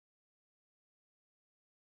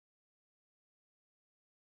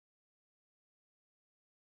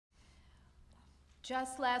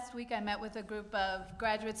Just last week, I met with a group of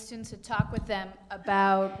graduate students to talk with them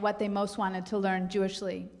about what they most wanted to learn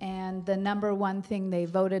Jewishly. And the number one thing they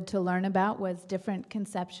voted to learn about was different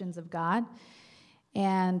conceptions of God.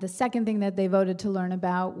 And the second thing that they voted to learn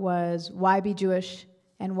about was why be Jewish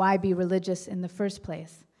and why be religious in the first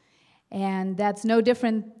place. And that's no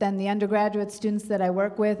different than the undergraduate students that I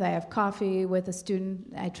work with. I have coffee with a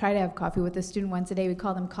student. I try to have coffee with a student once a day. We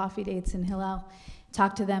call them coffee dates in Hillel.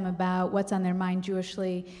 Talk to them about what's on their mind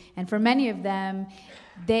Jewishly. And for many of them,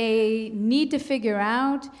 they need to figure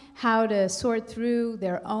out how to sort through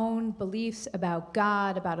their own beliefs about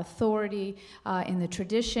God, about authority in the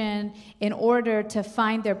tradition, in order to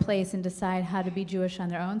find their place and decide how to be Jewish on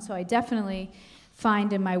their own. So I definitely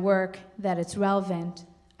find in my work that it's relevant.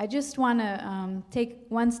 I just want to take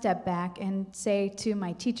one step back and say to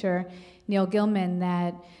my teacher, Neil Gillman,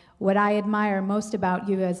 that what I admire most about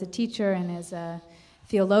you as a teacher and as a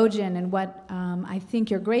theologian, and what I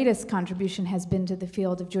think your greatest contribution has been to the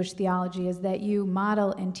field of Jewish theology, is that you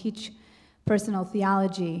model and teach personal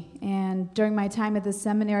theology. And during my time at the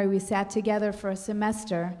seminary, we sat together for a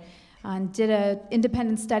semester and did an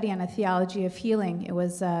independent study on a theology of healing. It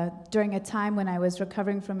was during a time when I was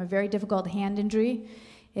recovering from a very difficult hand injury.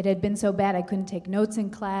 It had been so bad I couldn't take notes in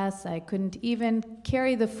class. I couldn't even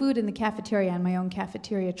carry the food in the cafeteria on my own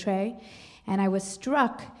cafeteria tray. And I was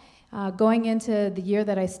struck going into the year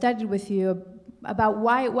that I studied with you about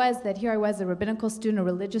why it was that here I was, a rabbinical student, a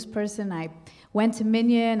religious person. I went to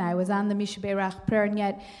Minyan, I was on the Mishaberach prayer, and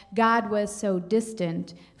yet God was so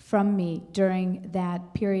distant from me during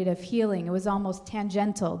that period of healing. It was almost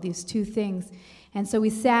tangential, these two things. And so we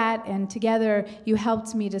sat, and together you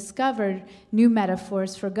helped me discover new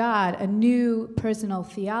metaphors for God, a new personal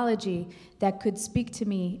theology that could speak to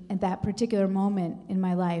me at that particular moment in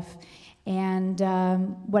my life. And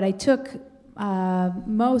what I took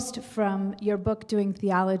most from your book, Doing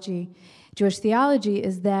Theology, Jewish Theology,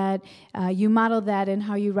 is that you model that in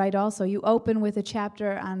how you write also. You open with a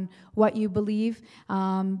chapter on what you believe,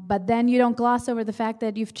 but then you don't gloss over the fact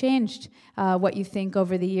that you've changed what you think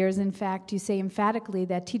over the years. In fact, you say emphatically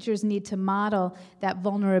that teachers need to model that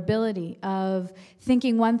vulnerability of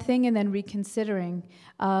thinking one thing and then reconsidering,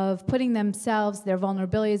 of putting themselves, their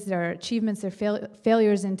vulnerabilities, their achievements, their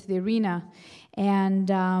failures into the arena. And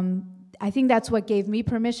I think that's what gave me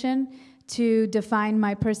permission to define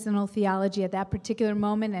my personal theology at that particular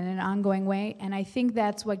moment in an ongoing way. And I think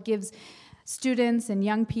that's what gives students and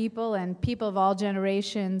young people and people of all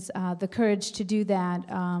generations the courage to do that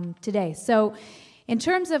today. So in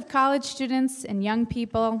terms of college students and young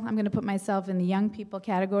people, I'm going to put myself in the young people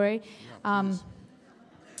category.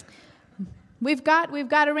 We've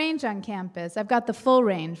got a range on campus. I've got the full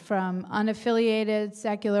range, from unaffiliated,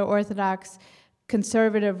 secular, Orthodox,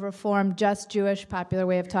 conservative, Reform, just Jewish, popular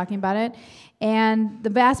way of talking about it. And the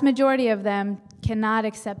vast majority of them cannot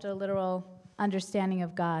accept a literal understanding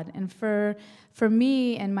of God. And for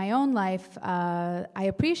me in my own life, I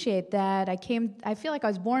appreciate that I feel like I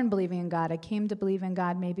was born believing in God. I came to believe in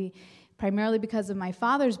God maybe primarily because of my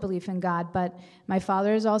father's belief in God, but my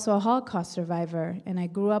father is also a Holocaust survivor, and I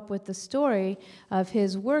grew up with the story of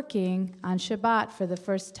his working on Shabbat for the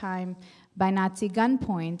first time by Nazi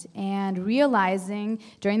gunpoint, and realizing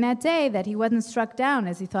during that day that he wasn't struck down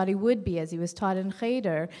as he thought he would be, as he was taught in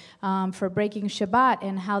Cheder, for breaking Shabbat,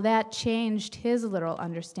 and how that changed his literal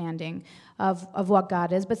understanding of what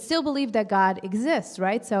God is, but still believed that God exists,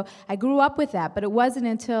 right? So I grew up with that, but it wasn't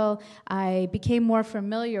until I became more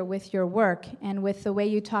familiar with your work and with the way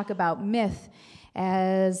you talk about myth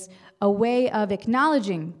as a way of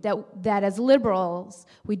acknowledging that as liberals,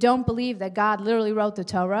 we don't believe that God literally wrote the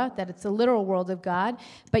Torah, that it's a literal world of God,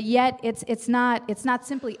 but yet it's not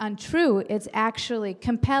simply untrue, it's actually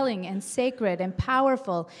compelling and sacred and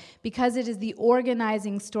powerful because it is the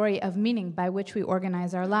organizing story of meaning by which we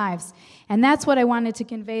organize our lives. And that's what I wanted to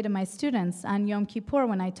convey to my students on Yom Kippur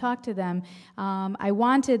when I talked to them. I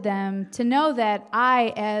wanted them to know that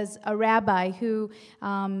I, as a rabbi who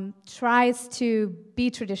tries to be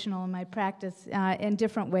traditional in my practice in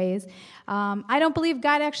different ways, I don't believe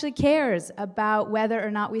God actually cares about whether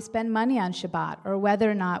or not we spend money on Shabbat or whether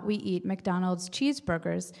or not we eat McDonald's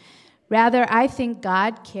cheeseburgers. Rather, I think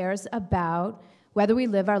God cares about whether we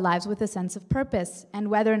live our lives with a sense of purpose and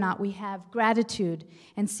whether or not we have gratitude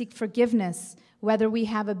and seek forgiveness, whether we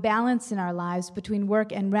have a balance in our lives between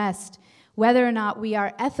work and rest, whether or not we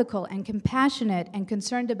are ethical and compassionate and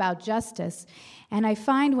concerned about justice. And I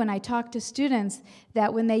find when I talk to students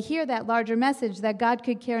that when they hear that larger message, that God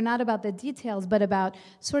could care not about the details, but about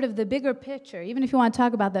sort of the bigger picture, even if you want to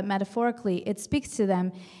talk about that metaphorically, it speaks to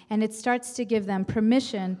them, and it starts to give them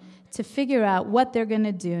permission to figure out what they're going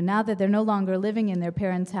to do now that they're no longer living in their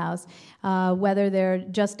parents' house, whether they're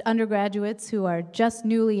just undergraduates who are just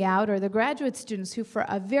newly out, or the graduate students who for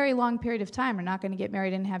a very long period of time are not going to get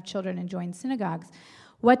married and have children and join synagogues.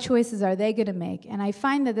 What choices are they going to make? And I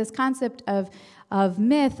find that this concept of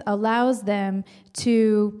myth allows them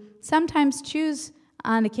to sometimes choose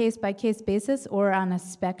on a case-by-case basis or on a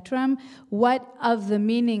spectrum what of the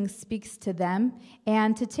meaning speaks to them,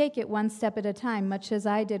 and to take it one step at a time, much as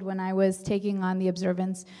I did when I was taking on the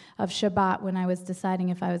observance of Shabbat when I was deciding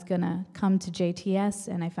if I was going to come to JTS,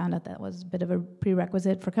 and I found out that was a bit of a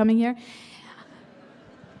prerequisite for coming here.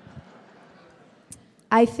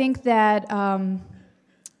 I think that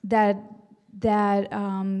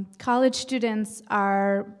college students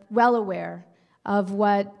are well aware of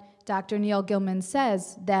what Dr. Neil Gillman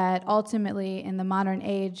says, that ultimately in the modern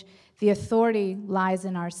age, the authority lies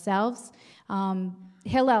in ourselves.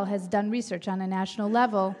 Hillel has done research on a national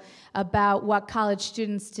level about what college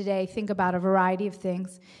students today think about a variety of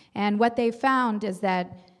things. And what they found is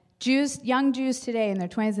that young Jews today in their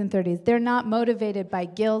 20s and 30s, they're not motivated by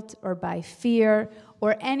guilt or by fear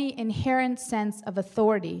or any inherent sense of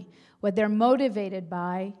authority. What they're motivated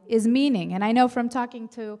by is meaning. And I know from talking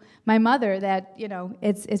to my mother that, you know,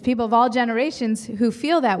 it's people of all generations who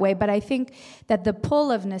feel that way, but I think that the pull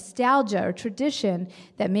of nostalgia or tradition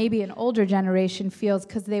that maybe an older generation feels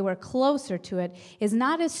because they were closer to it is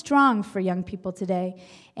not as strong for young people today.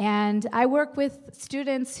 And I work with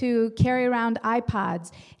students who carry around iPods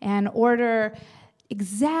and order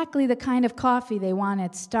exactly the kind of coffee they want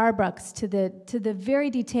at Starbucks to the very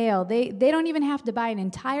detail. They don't even have to buy an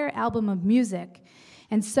entire album of music.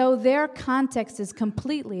 And so their context is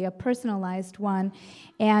completely a personalized one,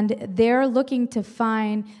 and they're looking to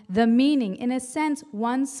find the meaning, in a sense,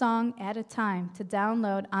 one song at a time, to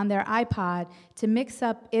download on their iPod, to mix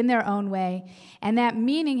up in their own way. And that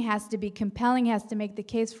meaning has to be compelling, has to make the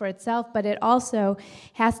case for itself, but it also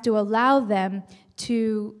has to allow them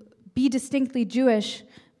to be distinctly Jewish,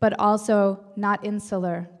 but also not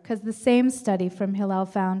insular. Because the same study from Hillel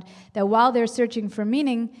found that while they're searching for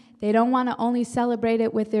meaning, they don't want to only celebrate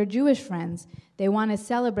it with their Jewish friends. They want to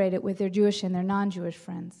celebrate it with their Jewish and their non-Jewish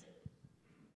friends.